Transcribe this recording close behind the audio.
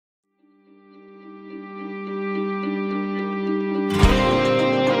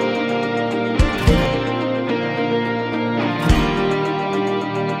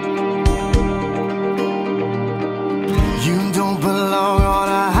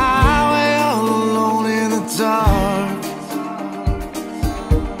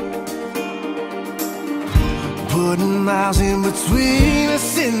between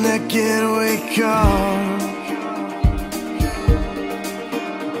us in that getaway car.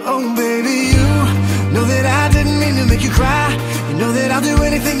 Oh baby, you know that I didn't mean to make you cry. You know that I'll do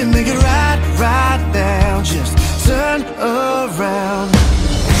anything to make it right, right now. Just turn around.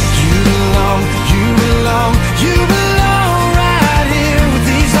 You belong, you belong, you belong right here with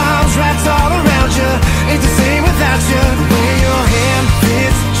these arms wrapped all around you. Ain't the same without you. The way your hand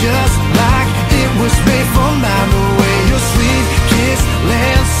fits just like it was made for mine. The way your sweet kiss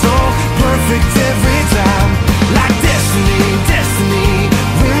lands so perfect every time. Like destiny, destiny,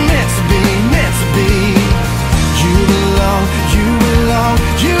 we're meant to be, meant to be. You belong, you belong,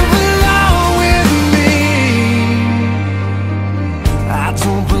 you belong with me. I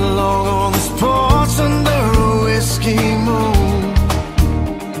don't belong on this porch under a whiskey moon.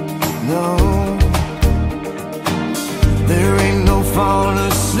 No, there ain't no falling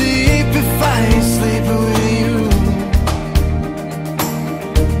asleep if I ain't sleeping with you.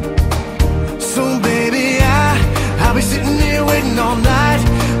 So baby, I'll be sitting here waiting all night,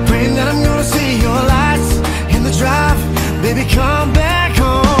 praying that I'm gonna see your lights in the drive. Baby, come back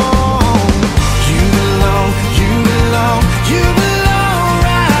home. You belong, you belong, you belong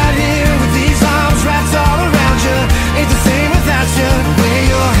right here with these arms wrapped all around you. Ain't the same without you. The way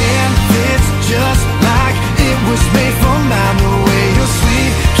your hand fits just like it was made for mine. The way your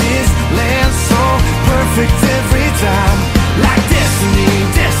sweet kiss lands so perfect every time. Like destiny,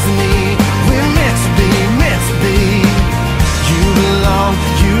 destiny, we're meant to be, meant to be. You belong,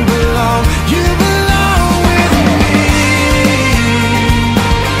 you belong, you belong with me.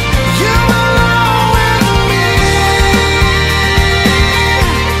 You belong with me.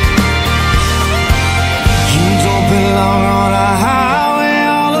 You don't belong on a highway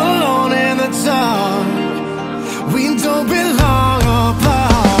all alone in the dark. We don't belong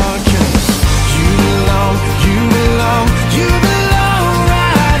apart. 'Cause you belong, you belong, you belong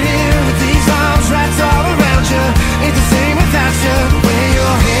right here with these arms wrapped all around you. Ain't the same without you. The way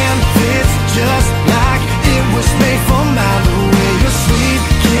your hand fits just like it was made for mine. The way your sweet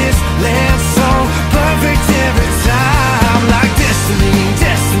kiss lands so perfect every time. Like destiny,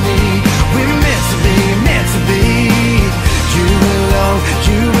 destiny, we're meant to be, meant to be. You belong,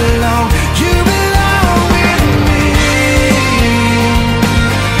 you belong, you belong with me.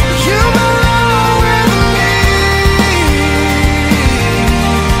 You belong with me.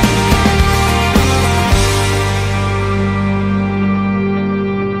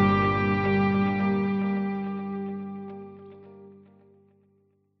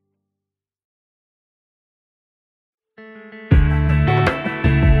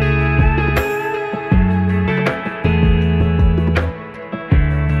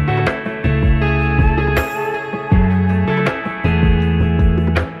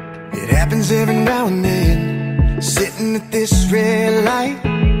 It happens every now and then, sitting at this red light.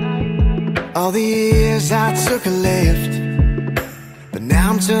 All the years I took a left, but now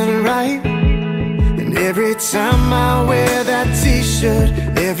I'm turning right. And every time I wear that t-shirt,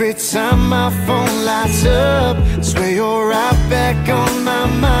 every time my phone lights up, I swear you're right back on my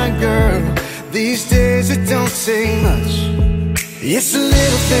mind, girl. These days it don't take much. It's the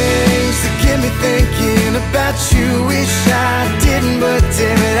little things that get me thinking about you. Wish I didn't, but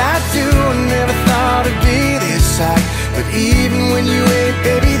damn it, I do. I never thought it'd be this high, but even when you ain't,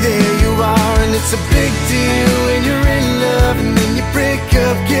 baby, there you are. And it's a big deal when you're in love, and then you break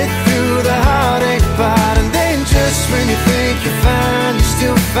up, get through the heartache part, and then just when you think you're fine, you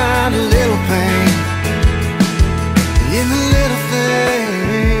still find a little pain in the little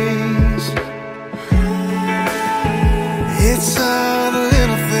things. It's all the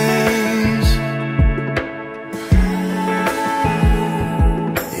little things.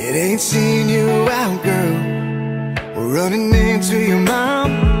 It ain't seen you out, girl. We're running into your mom.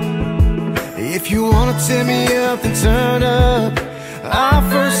 If you wanna tear me up, then turn up our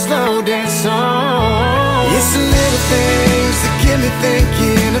first slow dance song. It's the little things that get me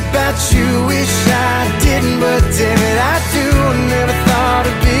thinking about you. Wish I didn't, but damn it, I do. I never thought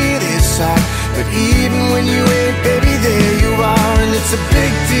it'd be this high, but even when you ain't, baby, there you are. And it's a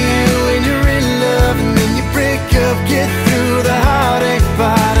big deal when you're in love, and then you break up, get through the heartache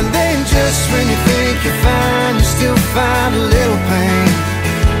part, and then just when you think you're fine, you still find a little pain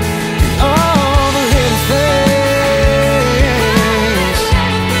in all the little things.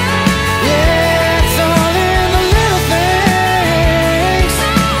 Yeah, it's all in the little things.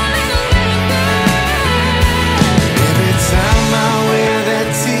 Every time I wear that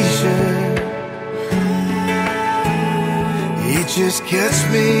t-shirt, it just cuts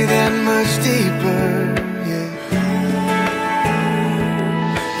me that much deeper.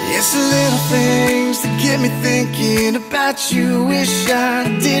 Yeah, It's the little things that get me thinking about you. Wish I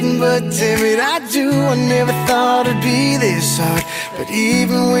didn't, but damn it, I do. I never thought it'd be this hard, but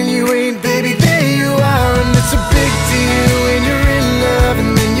even when you ain't, baby, there you are. And it's a big deal when you're in love,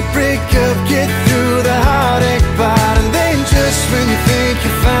 and then you break up, get through the heartache part, and then just when you think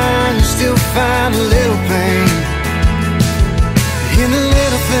you're fine, you still find a little pain in the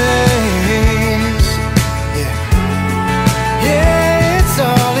little things. Yeah, yeah, it's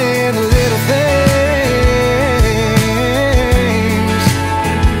all in the little things.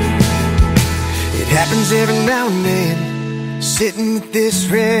 It happens every now and then, sitting at this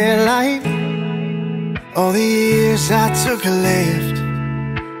red light. All the years I took a left,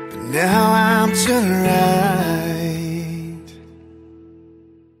 but now I'm to the right.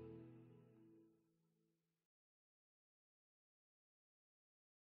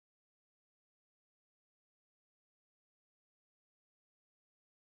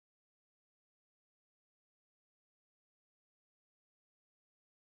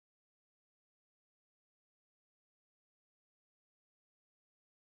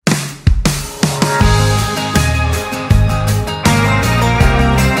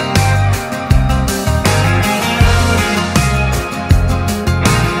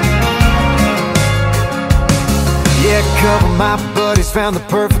 Couple of my buddies found the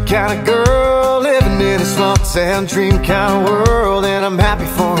perfect kind of girl, living in a small town dream kind of world, and I'm happy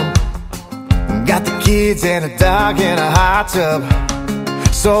for them. Got the kids and a dog and a hot tub,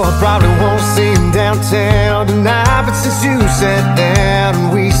 so I probably won't see them downtown tonight. But since you sat down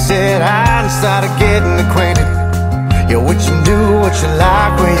and we said hi and started getting acquainted, yeah, what you do, what you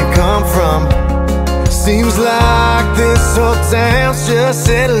like, where you come from, seems like this whole town's just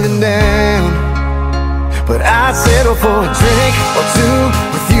settling down. But I'd settle for a drink or two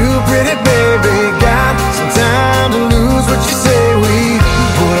with you, pretty baby. Got some time to lose, what you say we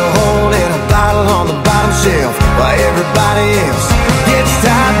put a hole in a bottle on the bottom shelf, while everybody else gets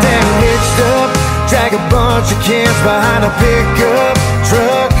tied down, hitched up, drag a bunch of cans behind a pickup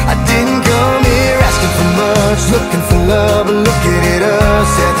truck. I didn't come here asking for much, looking for love, but look at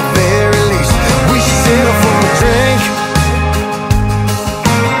us. At the very least, we should settle for a drink.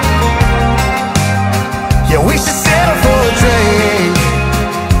 Yeah, we should settle for a drink.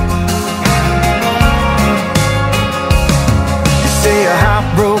 You say you're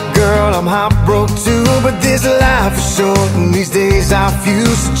heartbroken, girl, I'm heartbroken too, but this life is short and these days are few,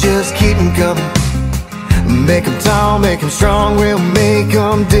 so just keep them coming. Make them tall, make them strong, we'll make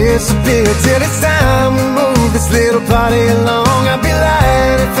them disappear till it's time we move this little party along. I'd be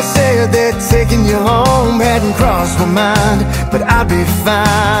lying if I said that taking you home hadn't crossed my mind, but I'd be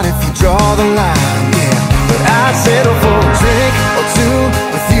fine if you draw the line, yeah. But I'd settle for a drink or two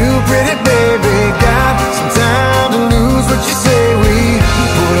with you, pretty baby. Got some time to lose, what you say we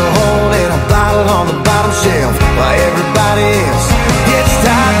put a hole in a bottle on the bottom shelf, while everybody else gets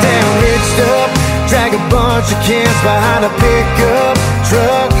tied down, hitched up, drag a bunch of cans behind a pickup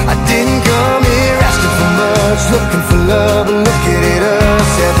truck. I didn't come here asking for much, looking for love, but look at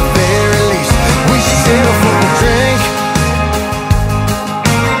us. At the very least, we should settle for a drink.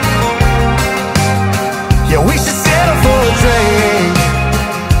 Yeah, we should settle for a drink.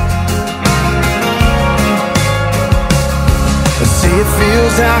 See, it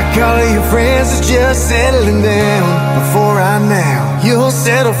feels like all of your friends are just settling down before I now. You'll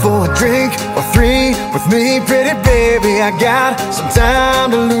settle for a drink or three with me, pretty baby. I got some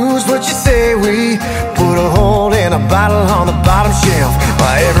time to lose, what you say we put a hole in a bottle on the bottom shelf,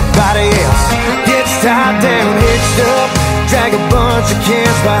 while everybody else gets tied down, hitched up, drag a bunch of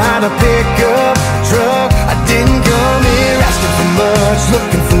cans behind a pickup truck. I didn't come here asking for much,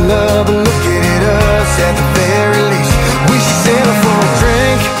 looking for love, but look at us. At the very least, we should settle for a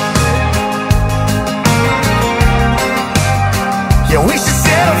drink. Yeah, we should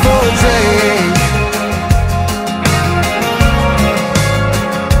settle for a drink.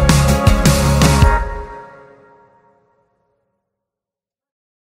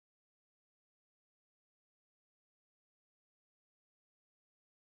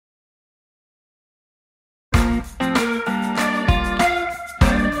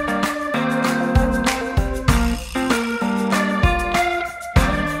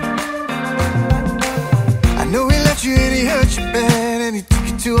 You and he hurt you bad, and he took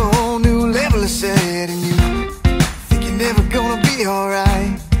you to a whole new level of sad, and you think you're never gonna be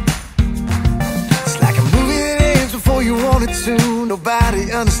alright. It's like a movie that ends before you want it to.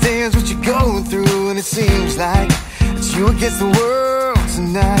 Nobody understands what you're going through, and it seems like it's you against the world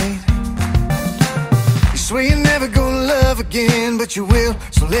tonight. You swear you're never gonna love again, but you will,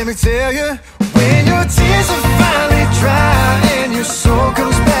 so let me tell you When your tears are finally dry and your soul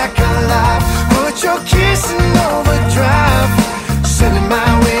comes back alive, put your kiss in overdrive, send it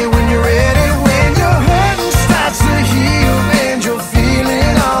my way when you're ready. When your hurting starts to heal and you're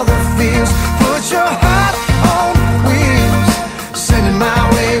feeling all the feels, put your heart on wheels, send it my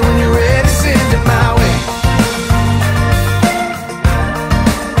way when you're ready. Send it my way,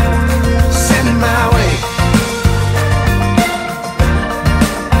 send it my way.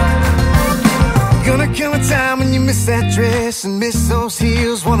 Gonna come a time when you miss that dress and miss those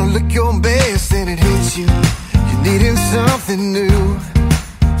heels, wanna look your best and it hits you, you're needing something new.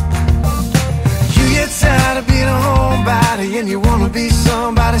 You get tired of being a homebody and you wanna be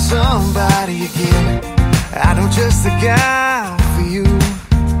somebody, somebody again. I know just the guy for you.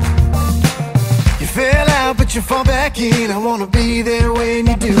 You fell out but you fall back in, I wanna be there when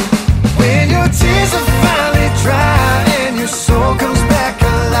you do. When your tears are finally dry and your soul comes back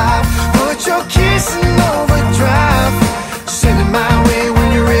alive, put your kiss in overdrive, send it my way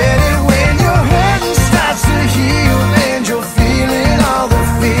when you're ready. When your hurting starts to heal and you're feeling all the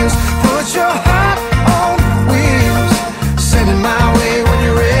feels, put your heart on wheels, send it my way when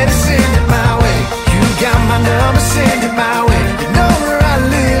you're ready. Send it my way. You got my number, send it my way. You know where I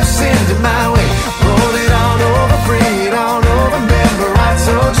live, send it my way. Roll it on over, bring it on over. Remember I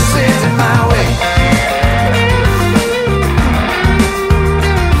told you, send it my way.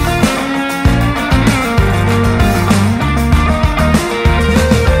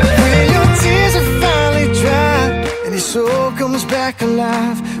 When your tears are finally dry and your soul comes back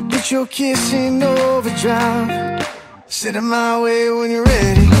alive, put your kiss in overdrive, send it my way when you're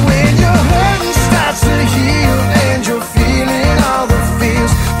ready. When your hurting starts to heal and you're feeling all the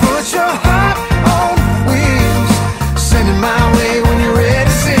feels, put your heart on wheels, send it my way when you're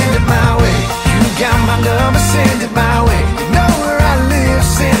ready. Send it my way. You got my number, send it my way. You know where I live,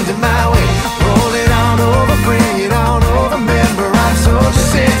 send it my way. Roll it on over, bring it on over. Remember I told you,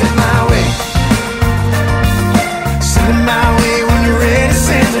 send it my way. Send it my way when you're ready.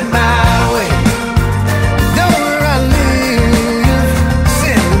 Send it my way. You know where I live,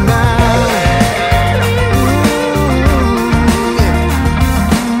 send it my way.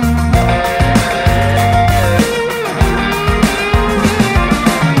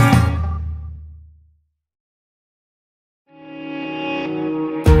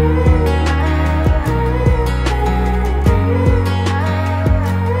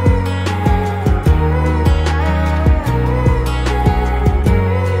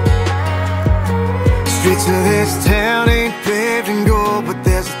 Streets of this town ain't paved in gold, but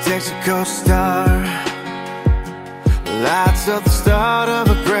there's a Texaco star. Lights up the start of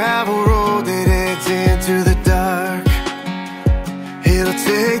a gravel road that heads into the dark. It'll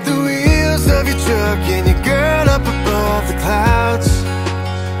take the wheels of your truck and your girl up above the clouds.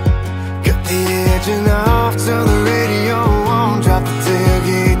 Cut the engine off, turn the radio on, drop the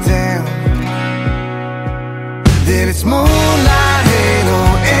tailgate down. Then it's moonlight, halo,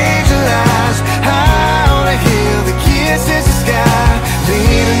 angel eyes, high on a hill that kisses the sky,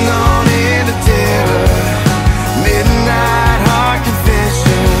 leaning on into terror, midnight heart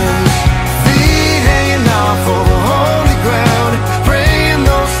confessions, feet hanging off over holy ground, praying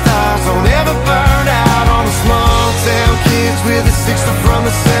those stars don't ever burn out. On the small town kids with a sixer from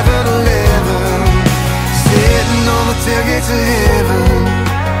the 7-Eleven, sitting on the tailgates of heaven.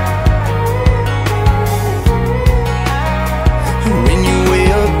 When you way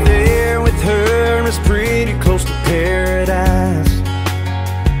up there with her, it's pretty close to paradise.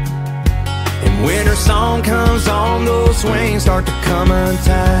 And when her song comes on, those swings start to come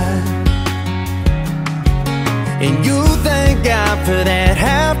untied. And you thank God for that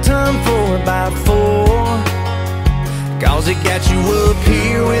halftime 4x4, 'cause it got you up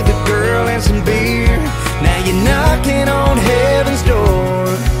here with a girl and some beer. Now you're knocking on heaven's door.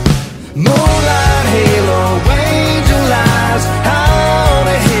 Moonlight, halo, angel eyes, high on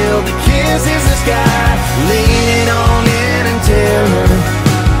a hill that kisses the sky, leaning on in and telling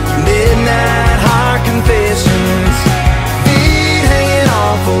midnight heart confessions, feet hanging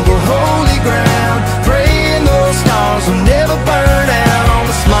off over holy ground, praying those stars will never burn out. On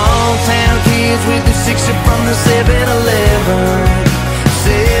the small town kids with the sixer from the 7-Eleven,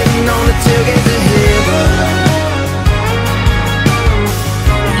 sitting on the tailgate to heaven.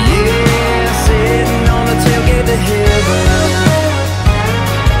 Tailgate to heaven.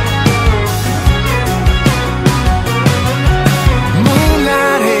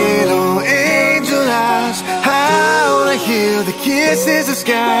 Moonlight, halo, angel eyes, high on a hill that kisses the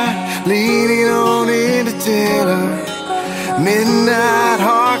sky, leaning on into terror, midnight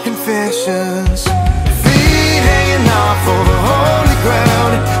heart confessions, feet hanging off over holy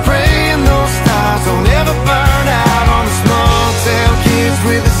ground, praying those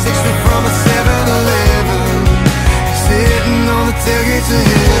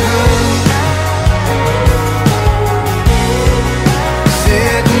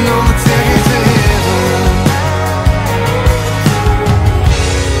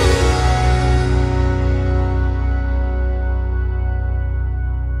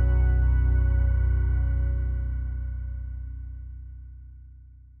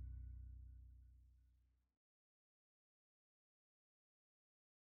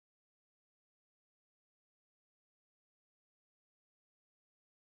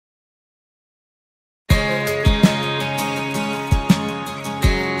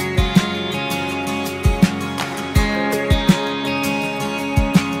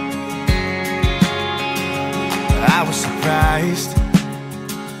surprised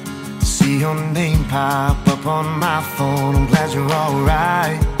to see your name pop up on my phone. I'm glad you're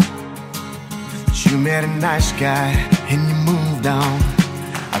alright. You met a nice guy and you moved on.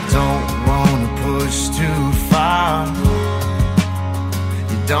 I don't wanna push too far.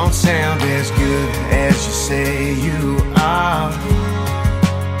 You don't sound as good as you say you are.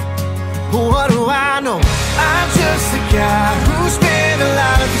 What do I know? I'm just a guy who spent a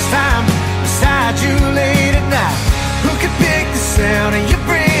lot of his time beside you late at night. Who could pick the sound of you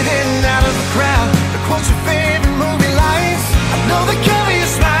breathing out of the crowd, or quote your favorite movie lines. I know the color you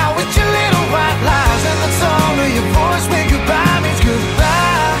smile with your little white lies, and the tone of your voice when goodbye means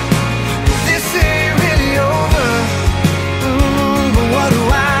goodbye. But this ain't really over. But what do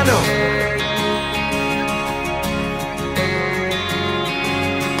I know?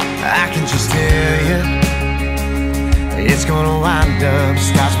 I can just tell you, it's gonna wind up.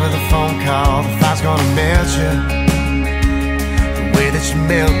 Starts with a phone call, the fire's gonna melt you. The way that you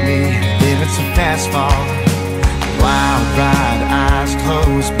melt me, if it's a fast fall. Wild ride, eyes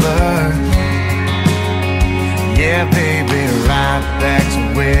closed, blurred. Yeah, baby, right back to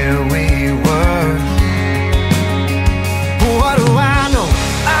where we were. What do I know?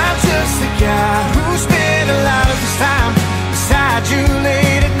 I'm just a guy who spent a lot of his time beside you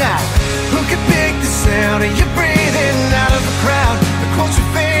late at night. Who could pick the sound of you breathing out of the crowd, or quote your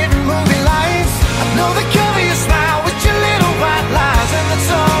favorite movie lines. I know the color you smile with your little white lies, and the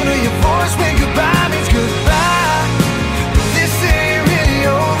tone of your voice when goodbye means goodbye. But this ain't really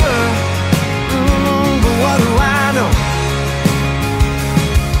over. But what do I know?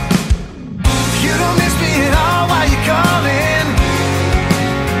 If you don't miss me at all while you're calling,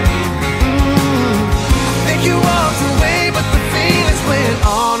 I think you walked away, but the feelings went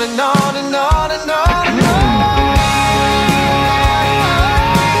on and on and on and on and on.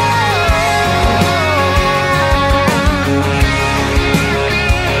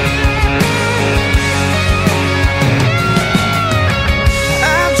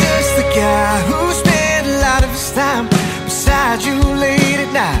 I'm just the guy who spent a lot of his time beside you late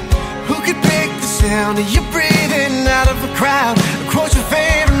at night. Who could pick the sound of you breathing out of a crowd, or quote your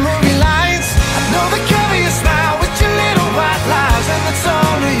favorite movie lines. I know the color you smile with your little white lies, and the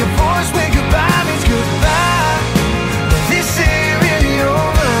tone of your voice when goodbye means goodbye. But this ain't really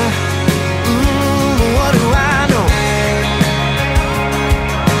over. But what do I know?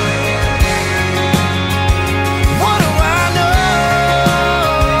 What do I know?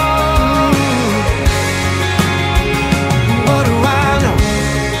 What do I know?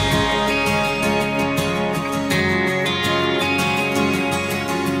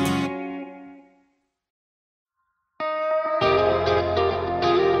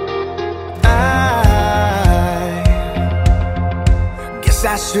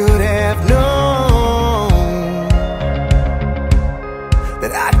 I should have known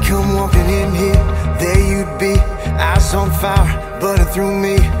that I'd come walking in here. There you'd be, eyes on fire, burning through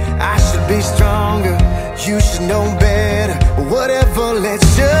me. I should be stronger, you should know better. But whatever, let's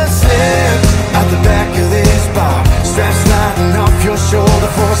just slip out the back of this bar. Straps sliding off your shoulder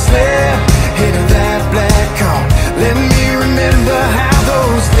for a slip into that black car. Let me remember how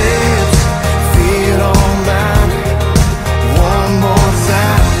those lips feel on mine. One more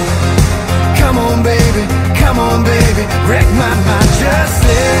time. Come on baby, wreck my mind. Just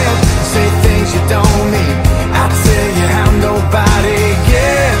live, say things you don't mean. I'll tell you how nobody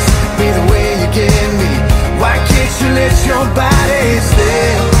gets me the way you get me. Why can't you let your body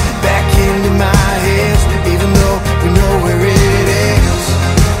slip back into my hands, even though we know where it ends?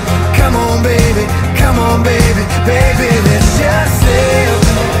 Come on baby, baby, let's just live.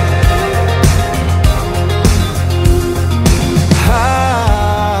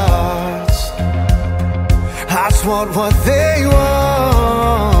 Hearts want what they want.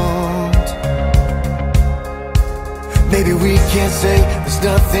 Maybe we can't say there's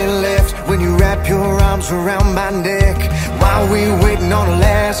nothing left when you wrap your arms around my neck. While we waiting on the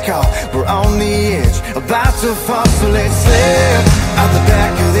last call, we're on the edge, about to fall. So let's slip out the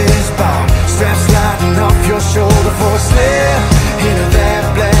back of this bar. Straps sliding off your shoulder for a slip into that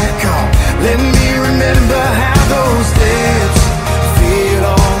black car. Let me remember how those lips feel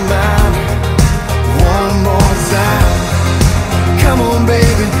on mine. One more time. Come on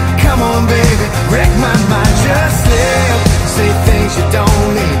baby, wreck my mind. Just live, say things you don't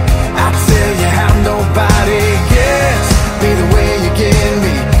mean. I'll tell you how nobody gets me the way you get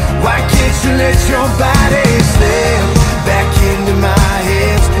me. Why can't you let your body slip back into my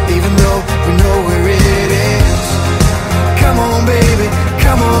hands, even though we know where it ends? Come on baby,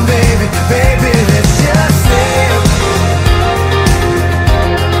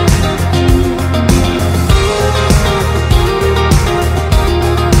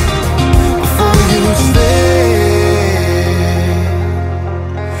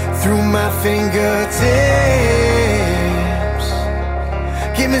 through my fingertips.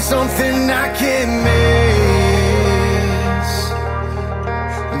 Give me something I can miss.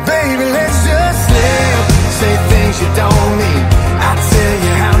 Baby, let's just slip. Say things you don't mean. I tell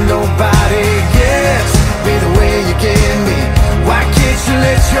you how nobody gets me the way you get me. Why can't you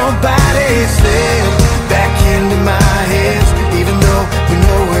let your body slip back into my hands, even though we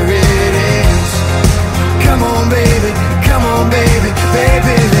know where it ends? Come on, baby,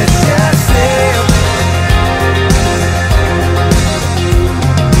 baby, let's just slip.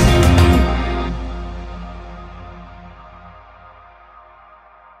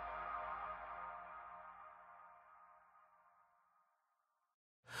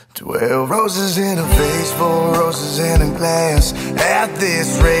 12 roses in a vase, 4 roses in a glass. At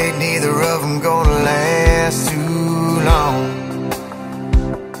this rate, neither of them gonna last too long,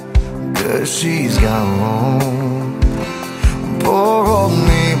 'cause she's gone. Poor old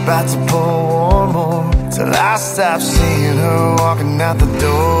me, about to pour one more, till I stop seeing her walking out the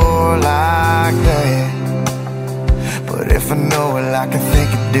door like that. But if I know her like I think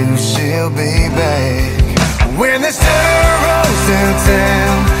I do, she'll be back. When there's dirt roads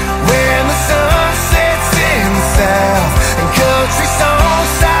downtown, when the sun sets in the south, and country songs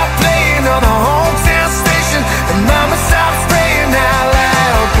stop playing on the hometown station, and mama stops praying out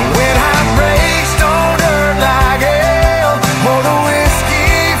loud. When heart breaks, don't hurt like hell, oh, the whiskey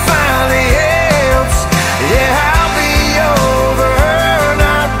finally helps. Yeah, I'll be over her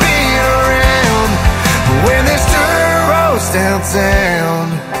not being around. When there's dirt roads downtown,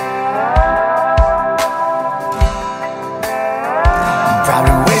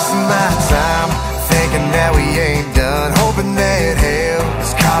 probably wasting my time, thinking that we ain't done, hoping that hell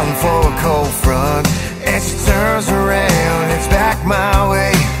is calling for a cold front. And she turns around, it's back my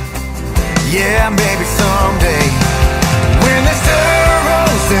way. Yeah, maybe someday. When there's dirt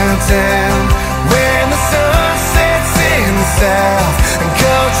roads downtown, when the sun sets in the south, and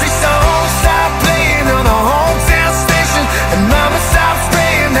country songs stop playing on the hometown station, and mama stops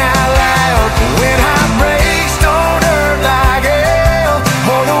praying out loud. When heart breaks, don't hurt like hell,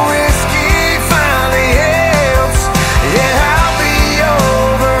 oh, the whiskey finally helps. Yeah, I'll be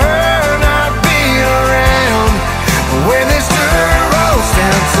over her not being around. When there's dirt roads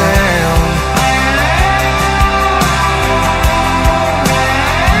downtown,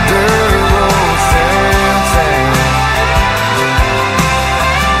 dirt roads downtown.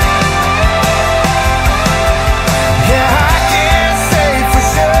 Yeah, I can't say for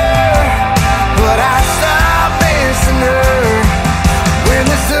sure, but I stop missing her. When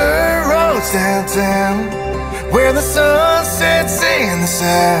there's dirt roads downtown, where the sun sets in the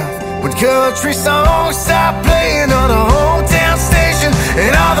south, when country songs stop playing on the hometown station,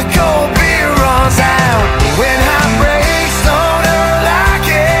 and all the cold beer runs out. When heart breaks, don't hurt like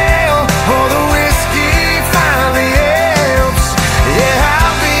hell, oh, the whiskey finally helps. Yeah,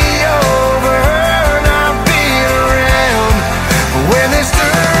 I'll be over her not being around. When there's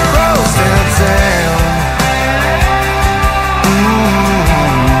dirt roads downtown,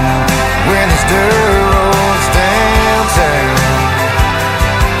 when there's dirt roads downtown.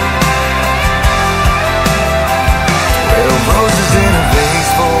 12 roses in a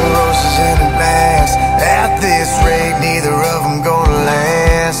vase, 4 roses in a glass. At this rate, neither of them gonna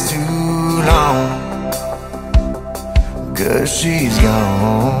last too long, 'cause she's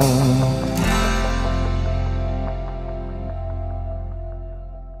gone.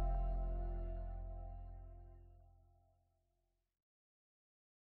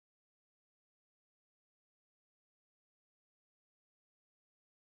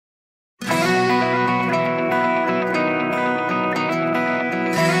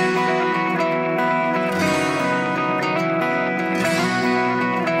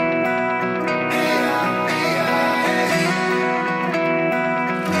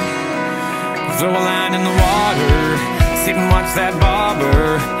 Throw a line in the water, sit and watch that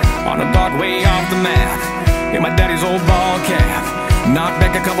bobber on a dark way off the map. In my daddy's old ball cap, knock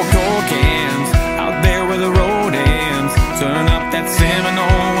back a couple cold cans out there where the road ends. Turn up that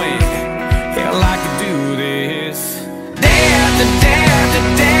Seminole way. Hell, I could do this day after day after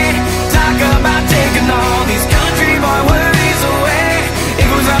day. Talk about taking all these country boy worries away. If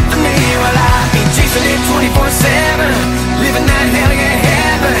it was up to me, well, I'd be chasing it 24/7, living that hell yeah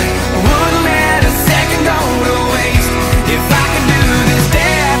heaven. Wouldn't let a second go to waste if I could do this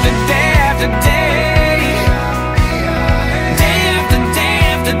day after day after day, day after day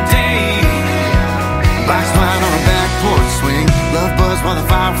after day. Box wine on a back porch swing, love buzz while the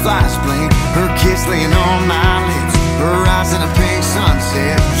fireflies blink. Her kiss laying on my lips, her eyes in a pink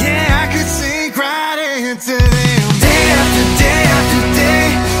sunset. Yeah, I could sink right into them. Day after day after day,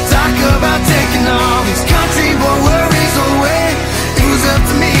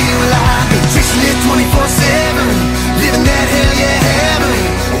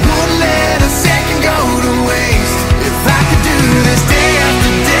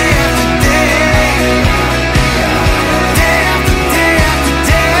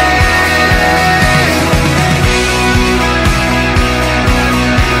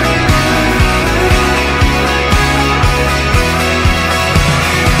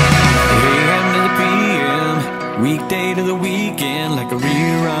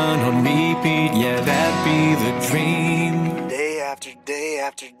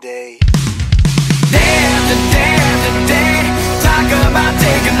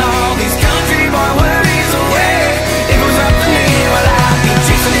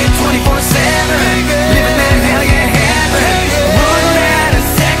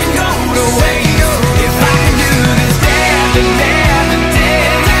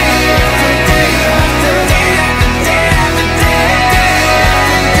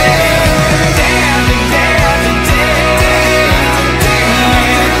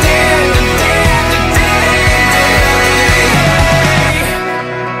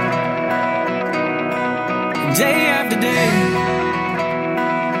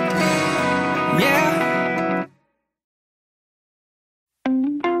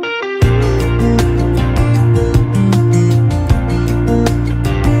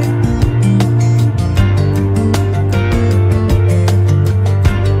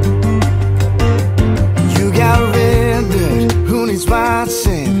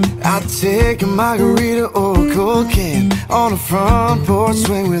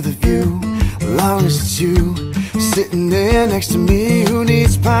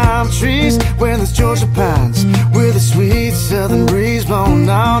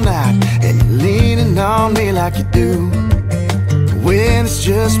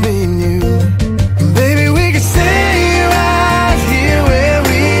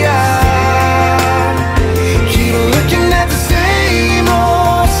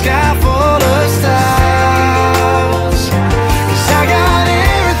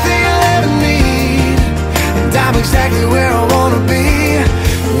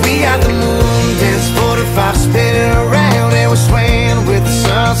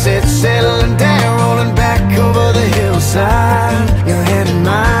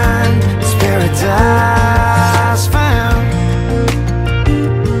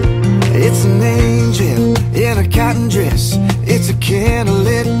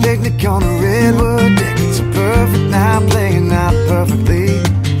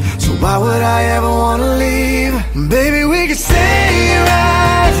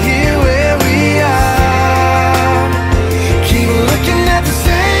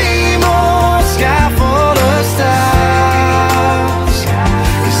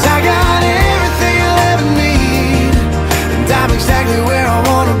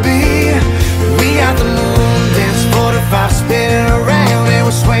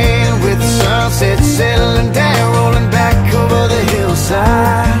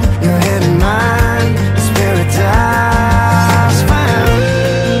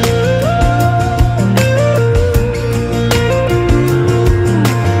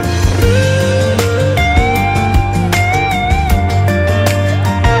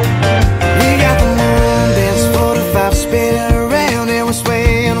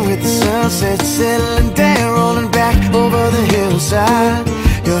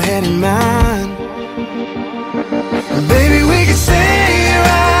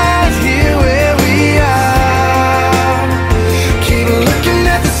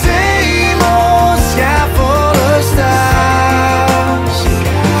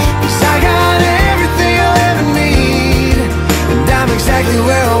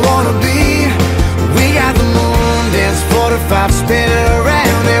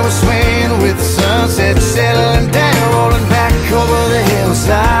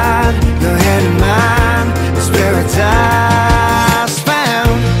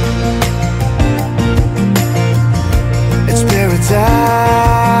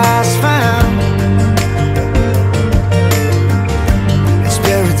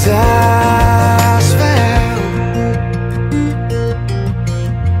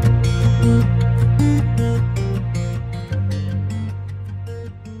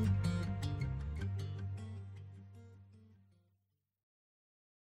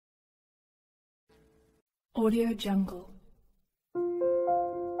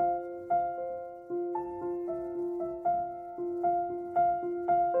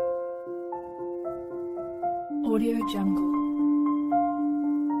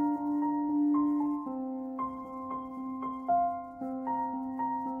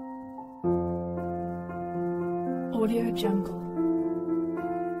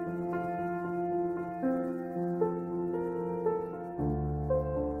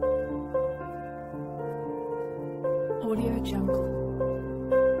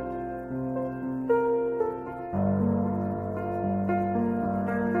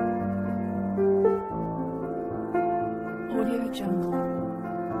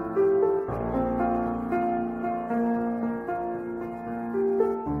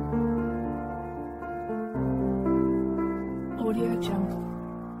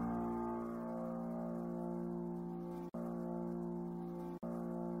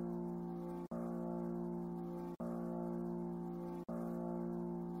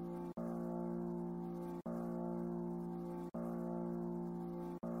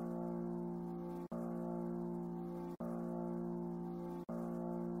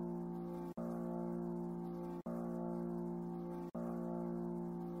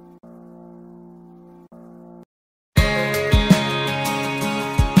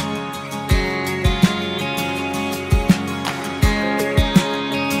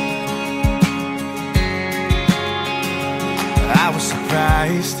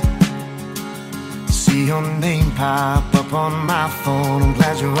 surprised to see your name pop up on my phone. I'm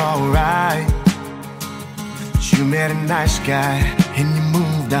glad you're alright. You met a nice guy and you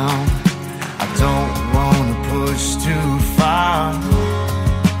moved on. I don't wanna push too far.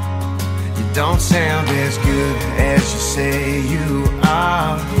 You don't sound as good as you say you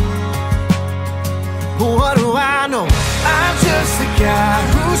are. What do I know? I'm just a guy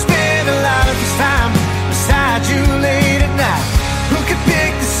who spent a lot of his time beside you late at night.